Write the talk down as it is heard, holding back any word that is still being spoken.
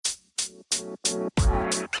Hi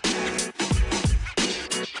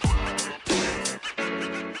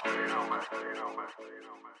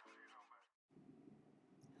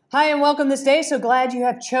and welcome this day. So glad you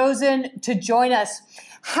have chosen to join us.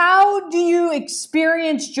 How do you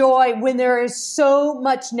experience joy when there is so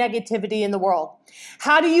much negativity in the world?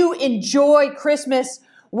 How do you enjoy Christmas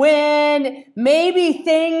when maybe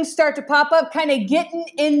things start to pop up, kind of getting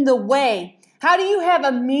in the way? How do you have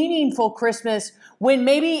a meaningful Christmas when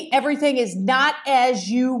maybe everything is not as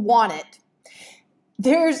you want it?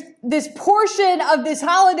 There's this portion of this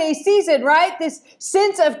holiday season, right? This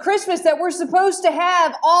sense of Christmas that we're supposed to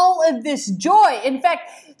have all of this joy. In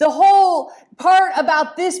fact, the whole part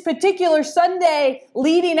about this particular Sunday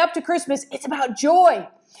leading up to Christmas, it's about joy.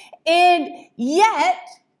 And yet,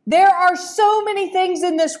 there are so many things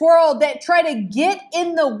in this world that try to get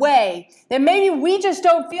in the way that maybe we just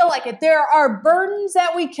don't feel like it. There are burdens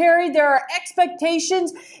that we carry. There are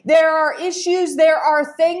expectations. There are issues. There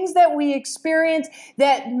are things that we experience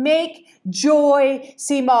that make joy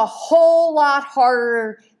seem a whole lot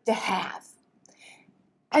harder to have.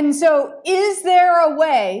 And so is there a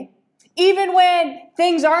way, even when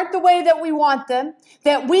things aren't the way that we want them,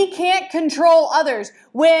 that we can't control others,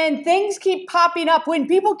 when things keep popping up, when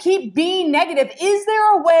people keep being negative, is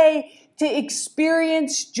there a way to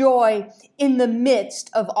experience joy in the midst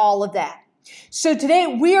of all of that? So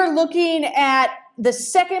today we are looking at the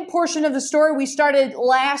second portion of the story we started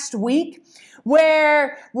last week,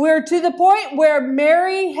 where we're to the point where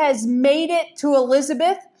Mary has made it to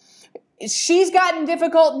Elizabeth. She's gotten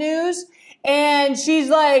difficult news. And she's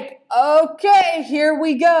like, okay, here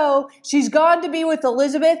we go. She's gone to be with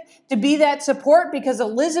Elizabeth to be that support because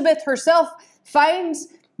Elizabeth herself finds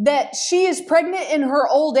that she is pregnant in her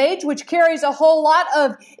old age, which carries a whole lot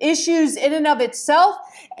of issues in and of itself.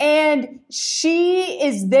 And she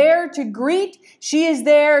is there to greet. She is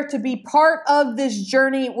there to be part of this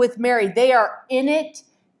journey with Mary. They are in it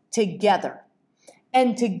together.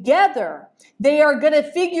 And together, they are going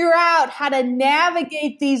to figure out how to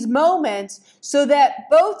navigate these moments so that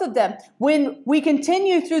both of them, when we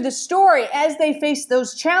continue through the story, as they face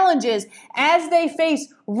those challenges, as they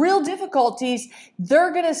face real difficulties,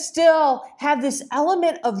 they're going to still have this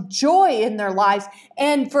element of joy in their lives.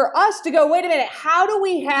 And for us to go, wait a minute, how do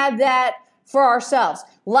we have that for ourselves?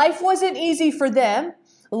 Life wasn't easy for them.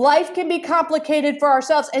 Life can be complicated for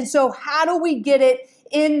ourselves. And so how do we get it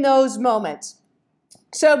in those moments?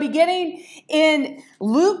 So beginning in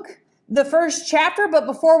Luke, the first chapter, but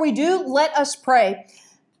before we do, let us pray.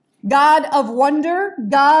 God of wonder,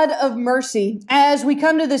 God of mercy, as we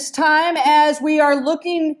come to this time, as we are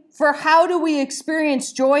looking for how do we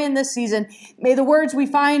experience joy in this season, may the words we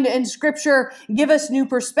find in Scripture give us new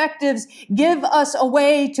perspectives, give us a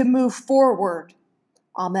way to move forward.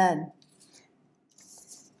 Amen.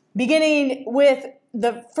 Beginning with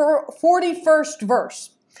the 41st verse.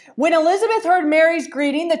 When Elizabeth heard Mary's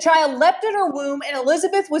greeting, the child leapt in her womb, and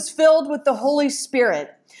Elizabeth was filled with the Holy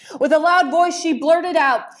Spirit. With a loud voice, she blurted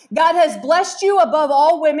out, God has blessed you above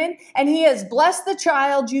all women, and he has blessed the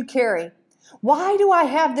child you carry. Why do I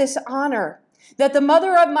have this honor, that the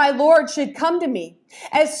mother of my Lord should come to me?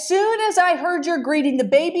 As soon as I heard your greeting, the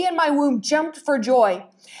baby in my womb jumped for joy.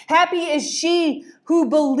 Happy is she who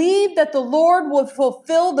believed that the Lord would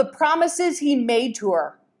fulfill the promises he made to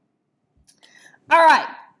her. All right.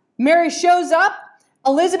 Mary shows up.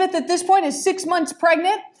 Elizabeth at this point is 6 months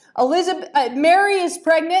pregnant. Mary is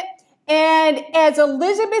pregnant. And as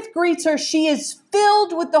Elizabeth greets her, she is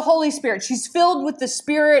filled with the Holy Spirit. She's filled with the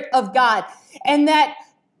Spirit of God. And that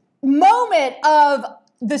moment of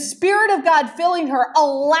the Spirit of God filling her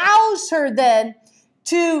allows her then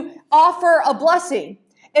to offer a blessing.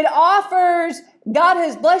 It offers, God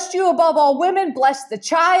has blessed you above all women, bless the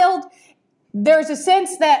child. There's a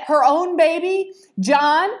sense that her own baby,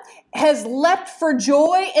 John, has leapt for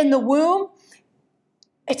joy in the womb.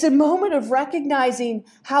 It's a moment of recognizing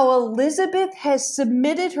how Elizabeth has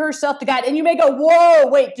submitted herself to God. And you may go, whoa,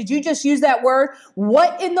 wait, did you just use that word?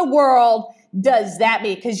 What in the world does that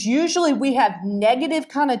mean? Because usually we have negative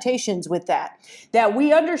connotations with that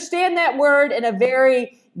we understand that word in a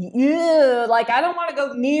very, like I don't want to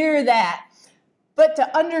go near that. But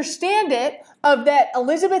to understand it, of that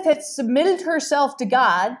Elizabeth has submitted herself to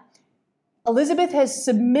God, Elizabeth has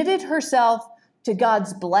submitted herself to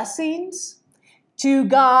God's blessings, to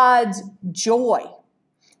God's joy.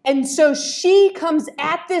 And so she comes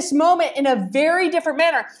at this moment in a very different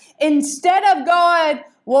manner. Instead of going,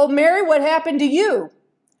 well, Mary, what happened to you?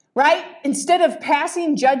 Right? Instead of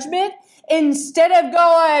passing judgment, instead of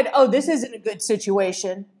going, oh, this isn't a good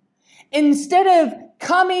situation. instead of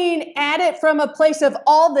coming at it from a place of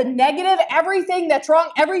all the negative, everything that's wrong,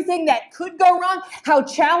 everything that could go wrong, how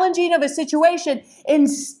challenging of a situation.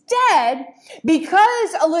 Instead, because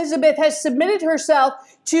Elizabeth has submitted herself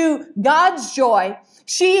to God's joy,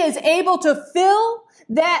 she is able to fill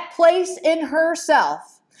that place in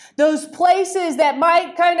herself. Those places that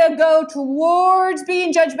might kind of go towards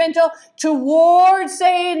being judgmental, towards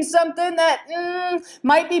saying something that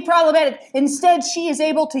might be problematic. Instead, she is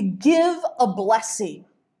able to give a blessing.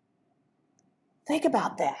 Think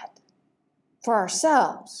about that for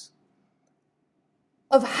ourselves.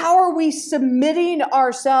 Of how are we submitting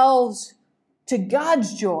ourselves to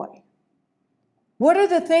God's joy? What are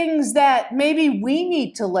the things that maybe we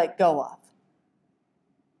need to let go of?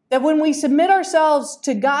 That when we submit ourselves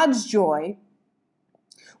to God's joy,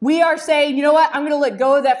 we are saying, you know what, I'm going to let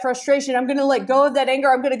go of that frustration. I'm going to let go of that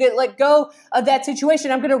anger. I'm going to let go of that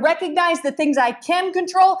situation. I'm going to recognize the things I can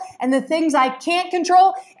control and the things I can't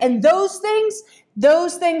control. And those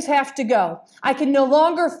things have to go. I can no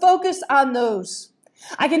longer focus on those.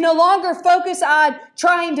 I can no longer focus on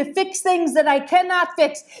trying to fix things that I cannot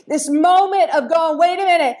fix. This moment of going, wait a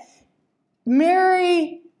minute,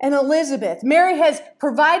 Mary and Elizabeth. Mary has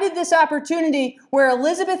provided this opportunity where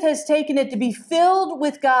Elizabeth has taken it to be filled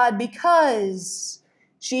with God because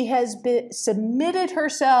she has submitted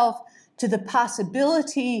herself to the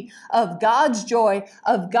possibility of God's joy,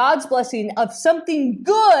 of God's blessing, of something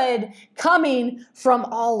good coming from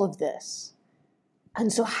all of this.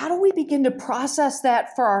 And so how do we begin to process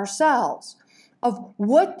that for ourselves? Of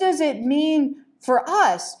what does it mean for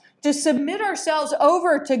us to submit ourselves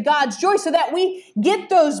over to God's joy so that we get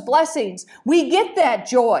those blessings, we get that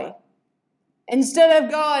joy. Instead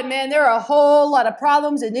of going, man, there are a whole lot of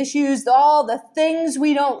problems and issues, all the things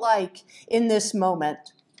we don't like in this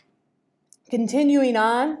moment. Continuing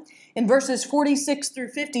on in verses 46 through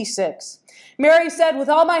 56. Mary said, with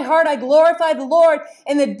all my heart I glorify the Lord.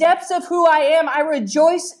 In the depths of who I am, I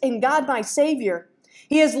rejoice in God my Savior.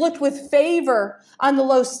 He has looked with favor on the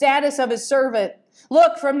low status of his servant.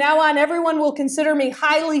 Look, from now on, everyone will consider me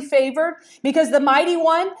highly favored because the Mighty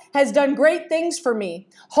One has done great things for me.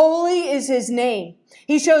 Holy is his name.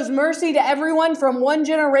 He shows mercy to everyone from one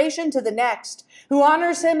generation to the next, who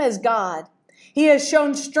honors him as God. He has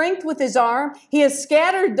shown strength with his arm. He has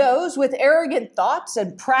scattered those with arrogant thoughts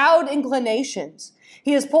and proud inclinations.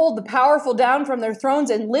 He has pulled the powerful down from their thrones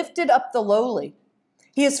and lifted up the lowly.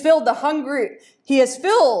 He has filled the hungry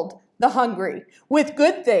with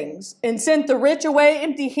good things and sent the rich away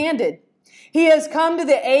empty-handed. He has come to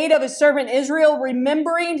the aid of his servant Israel,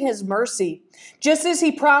 remembering his mercy, just as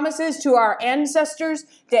he promises to our ancestors,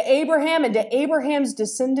 to Abraham and to Abraham's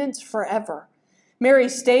descendants forever. Mary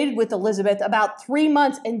stayed with Elizabeth about 3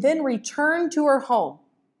 months and then returned to her home.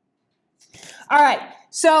 All right,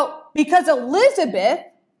 so because Elizabeth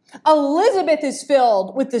is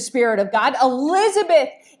filled with the Spirit of God. Elizabeth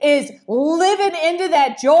is living into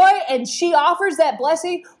that joy and she offers that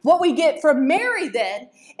blessing. What we get from Mary then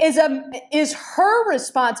is her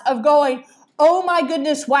response of going, oh my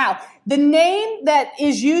goodness, wow. The name that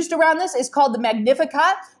is used around this is called the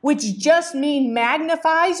Magnificat, which just means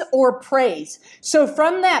magnifies or praise. So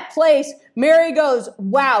from that place, Mary goes,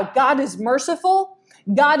 wow, God is merciful.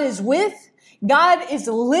 God is God is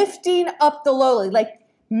lifting up the lowly. Like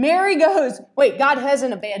Mary goes, wait, God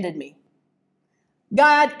hasn't abandoned me.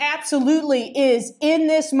 God absolutely is in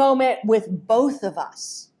this moment with both of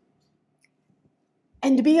us.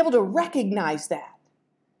 And to be able to recognize that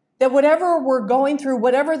whatever we're going through,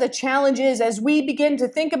 whatever the challenge is, as we begin to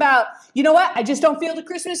think about, you know what, I just don't feel the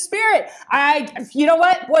Christmas spirit. You know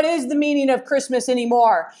what is the meaning of Christmas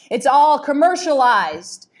anymore? It's all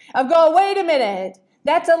commercialized. I'm going, wait a minute.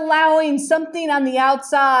 That's allowing something on the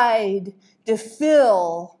outside to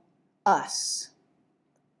fill us.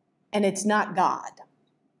 And it's not God.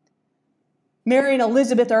 Mary and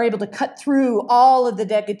Elizabeth are able to cut through all of the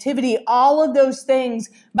negativity, all of those things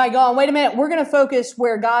by going, wait a minute, we're going to focus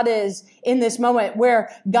where God is in this moment,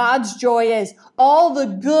 where God's joy is, all the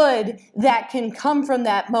good that can come from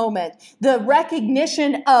that moment, the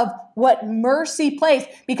recognition of what mercy plays.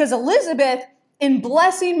 Because Elizabeth, in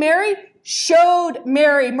blessing Mary, showed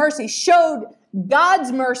Mary mercy, showed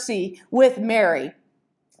God's mercy with Mary.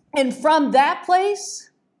 And from that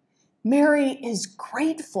place, Mary is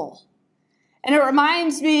grateful. And it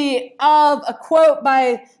reminds me of a quote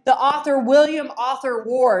by the author William Arthur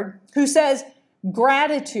Ward, who says,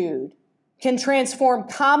 gratitude can transform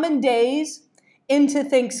common days into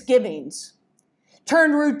thanksgivings,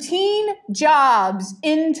 turn routine jobs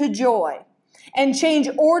into joy, and change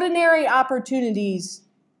ordinary opportunities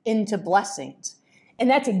into blessings. And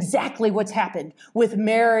that's exactly what's happened with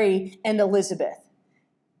Mary and Elizabeth.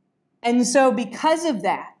 And so because of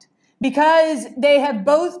that, because they have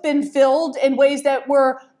both been filled in ways that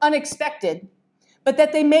were unexpected, but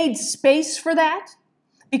that they made space for that,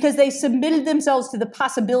 because they submitted themselves to the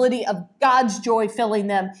possibility of God's joy filling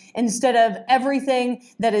them instead of everything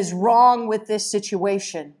that is wrong with this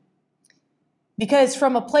situation. Because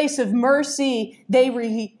from a place of mercy, they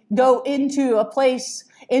go into a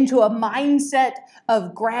mindset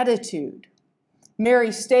of gratitude.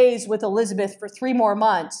 Mary stays with Elizabeth for 3 more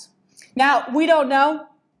months. Now, we don't know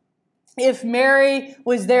if Mary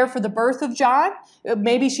was there for the birth of John.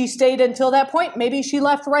 Maybe she stayed until that point. Maybe she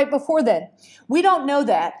left right before then. We don't know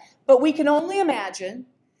that, but we can only imagine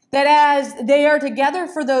that as they are together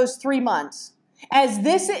for those 3 months, as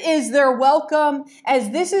this is their welcome, as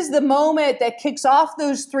this is the moment that kicks off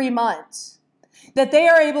those 3 months, that they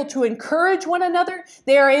are able to encourage one another,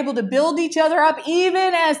 they are able to build each other up,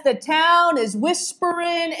 even as the town is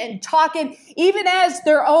whispering and talking, even as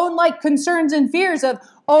their own concerns and fears of,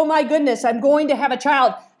 oh my goodness, I'm going to have a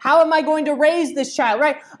child. How am I going to raise this child,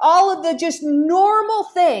 right? All of the just normal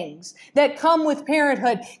things that come with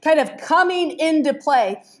parenthood kind of coming into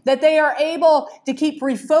play, that they are able to keep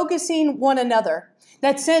refocusing one another.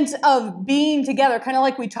 That sense of being together, kind of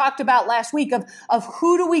like we talked about last week, of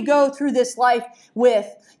who do we go through this life with,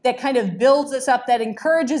 that kind of builds us up, that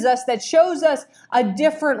encourages us, that shows us a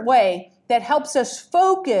different way, that helps us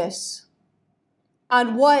focus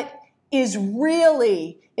on what is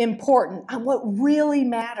really important, on what really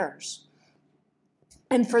matters.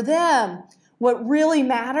 And for them, what really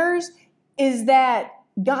matters is that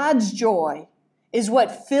God's joy is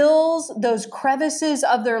what fills those crevices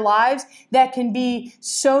of their lives that can be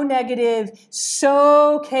so negative,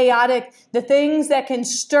 so chaotic, the things that can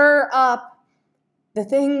stir up, the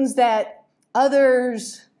things that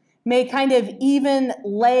others may kind of even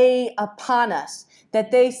lay upon us,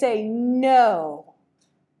 that they say, no,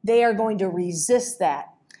 they are going to resist that.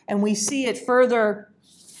 And we see it further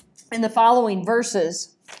in the following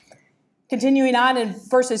verses. Continuing on in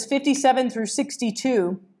verses 57 through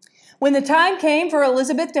 62. When the time came for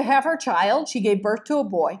Elizabeth to have her child, she gave birth to a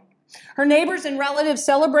boy. Her neighbors and relatives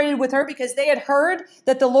celebrated with her because they had heard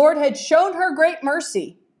that the Lord had shown her great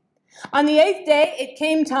mercy. On the 8th day, it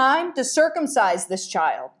came time to circumcise this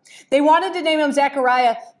child. They wanted to name him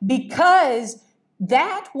Zechariah because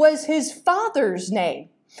that was his father's name.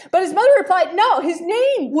 But his mother replied, no, his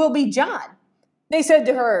name will be John. They said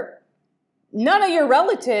to her, none of your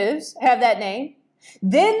relatives have that name.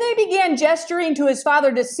 Then they began gesturing to his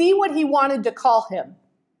father to see what he wanted to call him.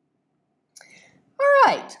 All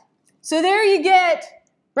right, so there you get,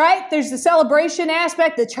 right? There's the celebration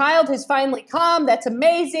aspect. The child has finally come. That's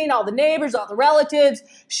amazing. All the neighbors, all the relatives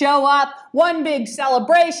show up. One big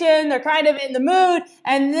celebration. They're kind of in the mood.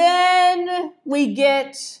 And then we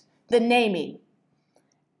get the naming.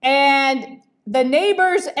 And the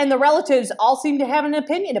neighbors and the relatives all seem to have an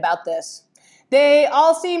opinion about this. They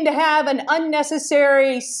all seem to have an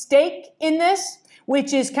unnecessary stake in this,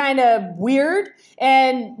 which is kind of weird.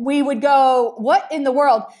 And we would go, what in the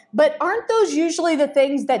world? But aren't those usually the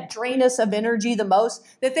things that drain us of energy the most?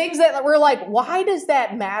 The things that we're like, why does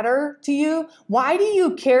that matter to you? Why do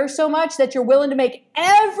you care so much that you're willing to make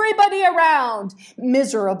everybody around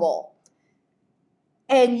miserable?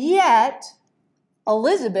 And yet,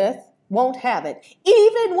 Elizabeth won't have it.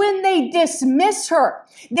 Even when they dismiss her,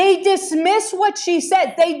 they dismiss what she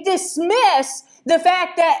said. They dismiss the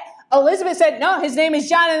fact that Elizabeth said, no, his name is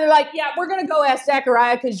John. And they're like, yeah, we're going to go ask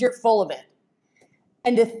Zechariah because you're full of it.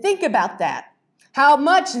 And to think about that, how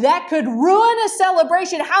much that could ruin a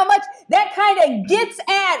celebration, how much that kind of gets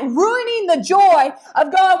at ruining the joy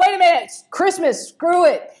of going, wait a minute, it's Christmas, screw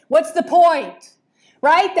it. What's the point?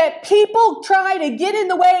 Right? That people try to get in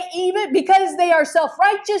the way even because they are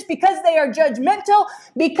self-righteous, because they are judgmental,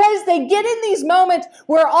 because they get in these moments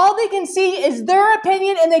where all they can see is their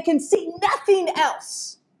opinion and they can see nothing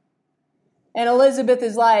else. And Elizabeth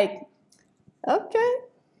is like, okay,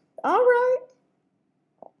 all right.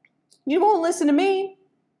 You won't listen to me.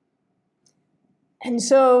 And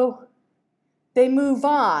so they move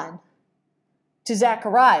on to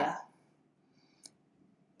Zechariah.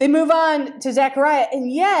 They move on to Zechariah,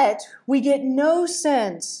 and yet we get no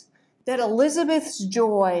sense that Elizabeth's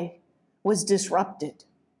joy was disrupted.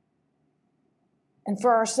 And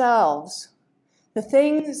for ourselves, the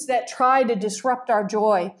things that try to disrupt our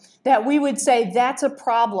joy, that we would say that's a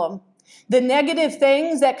problem, the negative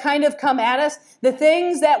things that kind of come at us, the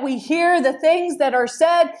things that we hear, the things that are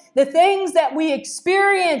said, the things that we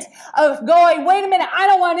experience of going, wait a minute, I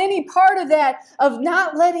don't want any part of that, of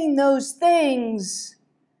not letting those things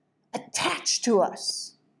attached to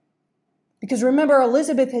us. Because remember,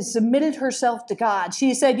 Elizabeth has submitted herself to God.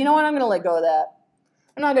 She said, you know what, I'm going to let go of that.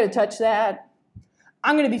 I'm not going to touch that.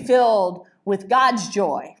 I'm going to be filled with God's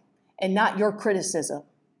joy and not your criticism.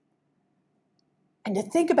 And to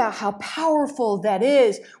think about how powerful that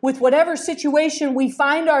is with whatever situation we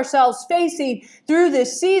find ourselves facing through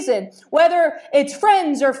this season, whether it's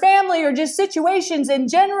friends or family or just situations in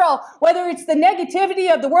general, whether it's the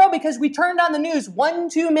negativity of the world because we turned on the news one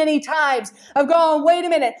too many times of going, wait a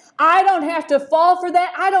minute, I don't have to fall for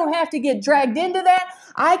that. I don't have to get dragged into that.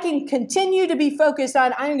 I can continue to be focused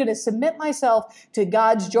on, I'm going to submit myself to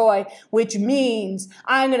God's joy, which means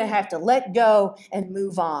I'm going to have to let go and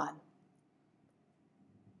move on.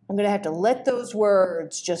 I'm going to have to let those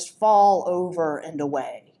words just fall over and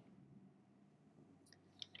away.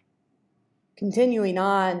 Continuing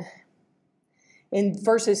on in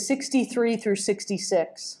verses 63 through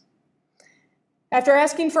 66. After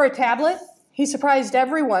asking for a tablet, he surprised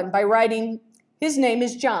everyone by writing, his name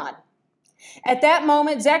is John. At that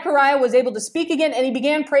moment, Zechariah was able to speak again, and he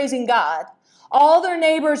began praising God. All their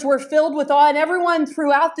neighbors were filled with awe, and everyone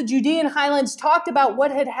throughout the Judean highlands talked about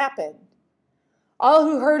what had happened. All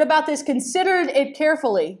who heard about this considered it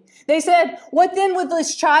carefully. They said, what then would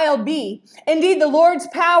this child be? Indeed, the Lord's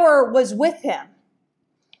power was with him.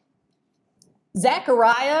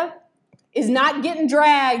 Zechariah is not getting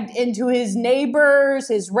dragged into his neighbors,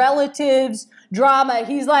 his relatives' drama.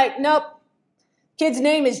 He's like, nope, kid's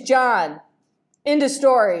name is John. End of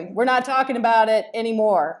story. We're not talking about it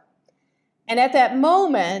anymore. And at that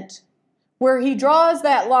moment where he draws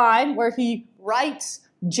that line, where he writes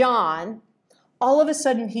John, all of a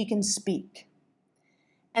sudden he can speak.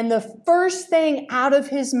 And the first thing out of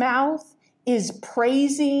his mouth is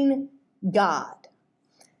praising God.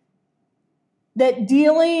 That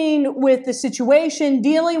dealing with the situation,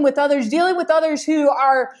 dealing with others who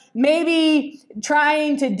are maybe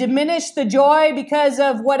trying to diminish the joy because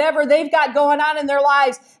of whatever they've got going on in their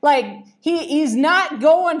lives, like he's not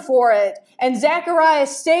going for it. And Zechariah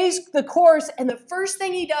stays the course, and the first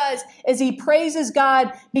thing he does is he praises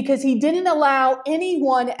God because he didn't allow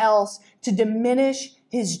anyone else to diminish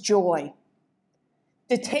his joy.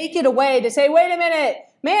 To take it away, to say, wait a minute,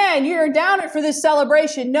 man, you're a downer for this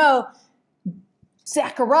celebration. No,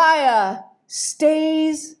 Zechariah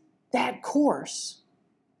stays that course.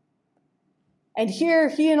 And here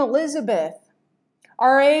he and Elizabeth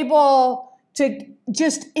are able to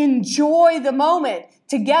just enjoy the moment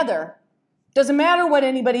together. Doesn't matter what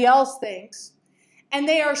anybody else thinks. And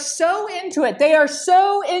they are so into it. They are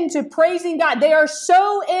so into praising God. They are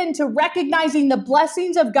so into recognizing the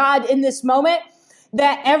blessings of God in this moment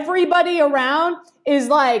that everybody around is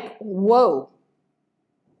like, whoa,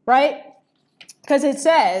 right? Because it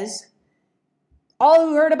says, all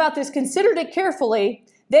who heard about this considered it carefully.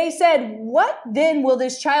 They said, what then will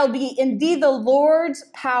this child be? Indeed, the Lord's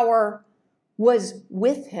power was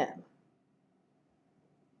with him.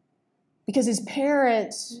 Because his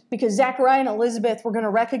parents, because Zechariah and Elizabeth were going to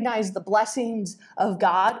recognize the blessings of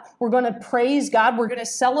God. We're going to praise God. We're going to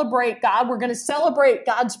celebrate God. We're going to celebrate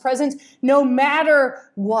God's presence no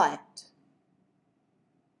matter what.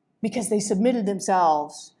 Because they submitted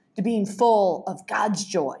themselves to being full of God's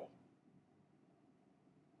joy.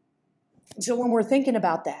 So when we're thinking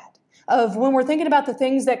about that, when we're thinking about the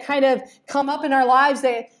things that kind of come up in our lives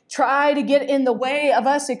that try to get in the way of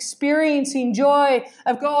us experiencing joy,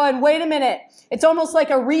 of going, wait a minute, it's almost like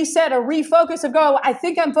a reset, a refocus of going, I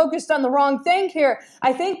think I'm focused on the wrong thing here.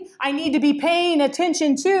 I think I need to be paying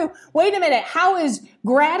attention to, wait a minute, how is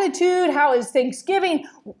gratitude, how is Thanksgiving,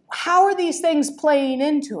 how are these things playing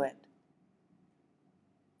into it?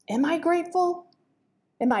 Am I grateful?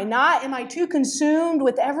 Am I not? Am I too consumed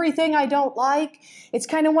with everything I don't like? It's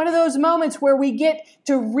kind of one of those moments where we get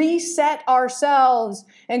to reset ourselves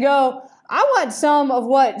and go, I want some of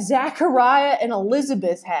what Zechariah and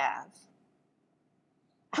Elizabeth have.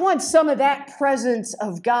 I want some of that presence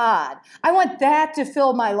of God. I want that to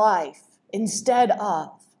fill my life instead of.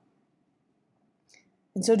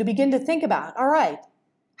 And so to begin to think about, all right,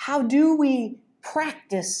 how do we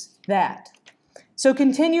practice that? So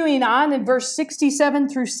continuing on in verse 67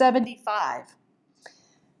 through 75.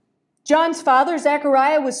 John's father,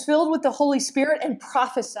 Zechariah, was filled with the Holy Spirit and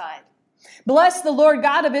prophesied. Bless the Lord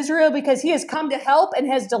God of Israel because he has come to help and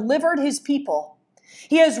has delivered his people.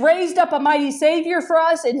 He has raised up a mighty Savior for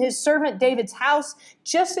us in his servant David's house,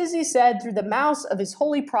 just as he said through the mouths of his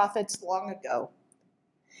holy prophets long ago.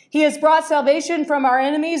 He has brought salvation from our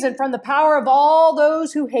enemies and from the power of all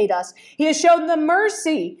those who hate us. He has shown the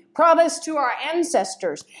mercy promised to our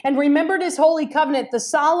ancestors and remembered his holy covenant, the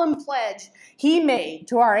solemn pledge he made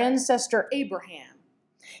to our ancestor Abraham.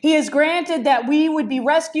 He has granted that we would be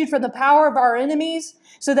rescued from the power of our enemies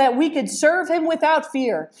so that we could serve him without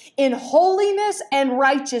fear, in holiness and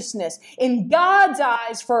righteousness, in God's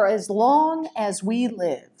eyes for as long as we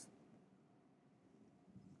live.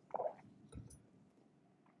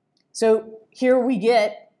 So here we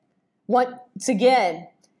get, once again,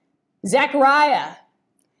 Zechariah,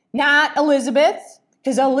 not Elizabeth,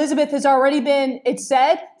 because Elizabeth has already been, it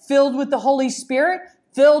said, filled with the Holy Spirit,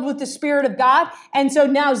 filled with the Spirit of God. And so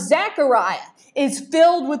now Zechariah is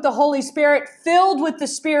filled with the Holy Spirit, filled with the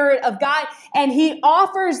Spirit of God, and he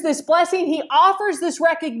offers this blessing. He offers this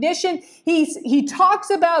recognition. He talks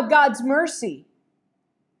about God's mercy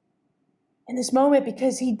in this moment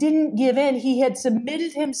because he didn't give in. He had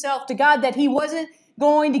submitted himself to God, that he wasn't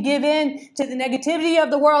going to give in to the negativity of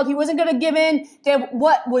the world. He wasn't going to give in to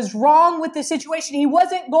what was wrong with the situation. He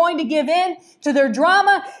wasn't going to give in to their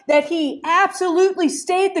drama, that he absolutely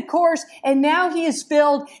stayed the course, and now he is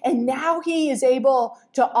filled, and now he is able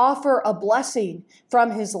to offer a blessing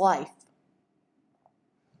from his life.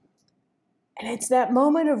 And it's that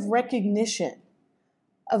moment of recognition,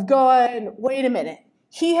 of going, wait a minute,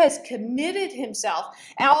 he has committed himself,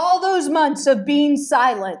 and all those months of being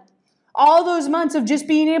silent, all those months of just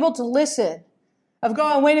being able to listen, of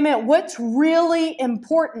going, wait a minute, what's really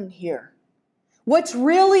important here? What's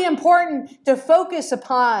really important to focus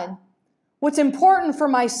upon? What's important for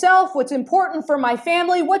myself? What's important for my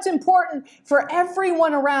family? What's important for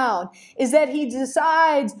everyone around is that he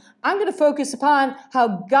decides, I'm going to focus upon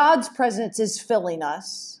how God's presence is filling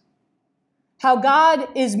us, how God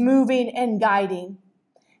is moving and guiding.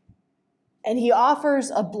 And he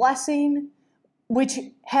offers a blessing which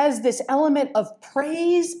has this element of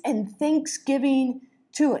praise and thanksgiving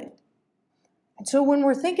to it. And so when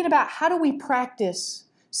we're thinking about how do we practice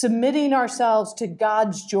submitting ourselves to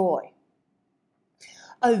God's joy,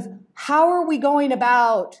 of how are we going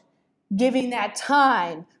about giving that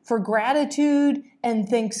time for gratitude and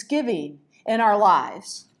thanksgiving in our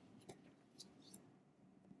lives?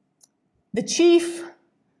 The Chief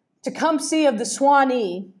Tecumseh of the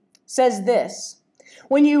Shawnee says this: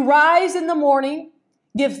 when you rise in the morning,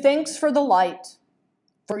 give thanks for the light,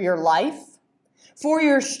 for your life, for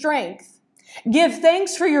your strength. Give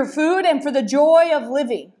thanks for your food and for the joy of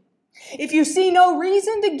living. If you see no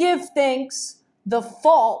reason to give thanks, the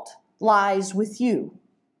fault lies with you.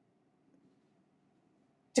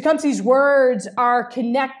 Tecumseh's words are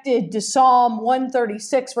connected to Psalm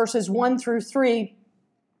 136, verses 1 through 3,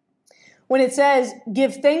 when it says,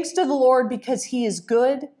 give thanks to the Lord because he is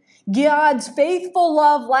good. God's faithful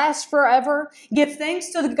love lasts forever. Give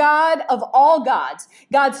thanks to the God of all gods.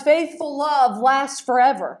 God's faithful love lasts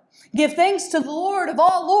forever. Give thanks to the Lord of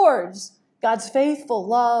all lords. God's faithful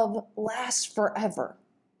love lasts forever.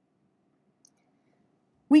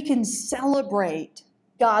 We can celebrate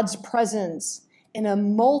God's presence in a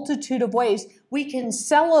multitude of ways. We can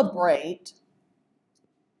celebrate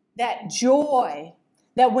that joy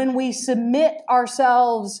that when we submit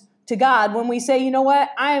ourselves to God, when we say, you know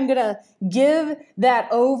what, I am going to give that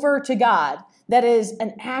over to God, that is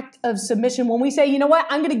an act of submission. When we say, you know what,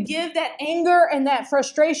 I'm going to give that anger and that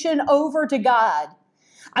frustration over to God.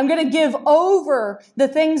 I'm going to give over the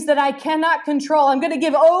things that I cannot control. I'm going to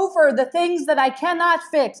give over the things that I cannot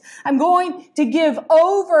fix. I'm going to give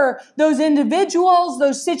over those individuals,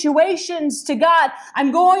 those situations to God.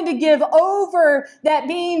 I'm going to give over that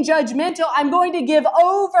being judgmental. I'm going to give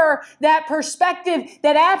over that perspective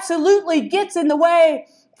that absolutely gets in the way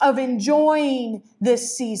of enjoying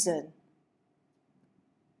this season.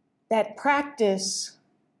 That practice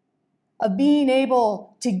of being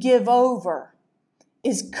able to give over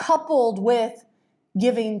is coupled with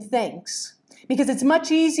giving thanks. Because it's much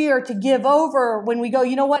easier to give over when we go,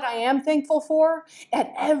 you know what I am thankful for?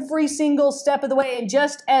 At every single step of the way. And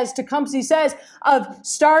just as Tecumseh says, of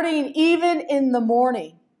starting even in the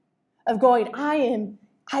morning, of going,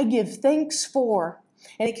 I give thanks for.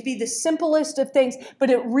 And it could be the simplest of things, but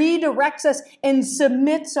it redirects us and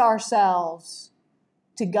submits ourselves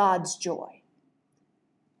to God's joy.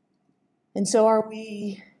 And so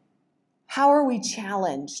how are we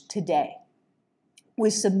challenged today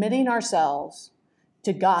with submitting ourselves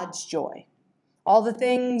to God's joy? All the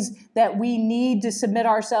things that we need to submit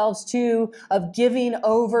ourselves to, of giving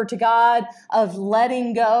over to God, of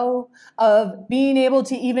letting go, of being able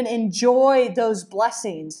to even enjoy those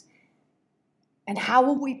blessings. And how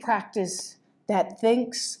will we practice that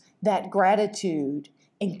thanks, that gratitude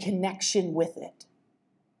in connection with it?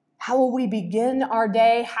 How will we begin our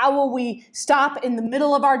day? How will we stop in the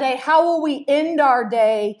middle of our day? How will we end our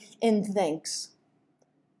day in thanks?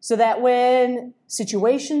 so that when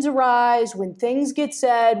situations arise, when things get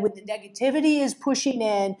said, when the negativity is pushing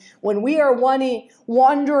in, when we are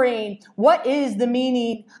wondering, what is the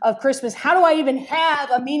meaning of Christmas? How do I even have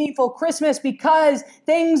a meaningful Christmas because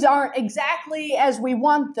things aren't exactly as we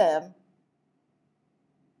want them?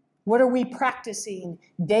 What are we practicing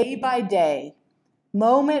day by day,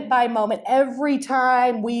 moment by moment, every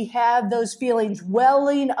time we have those feelings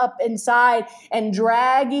welling up inside and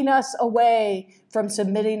dragging us away from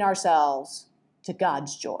submitting ourselves to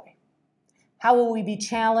God's joy? How will we be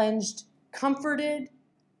challenged, comforted,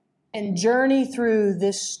 and journey through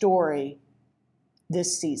this story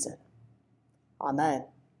this season? Amen.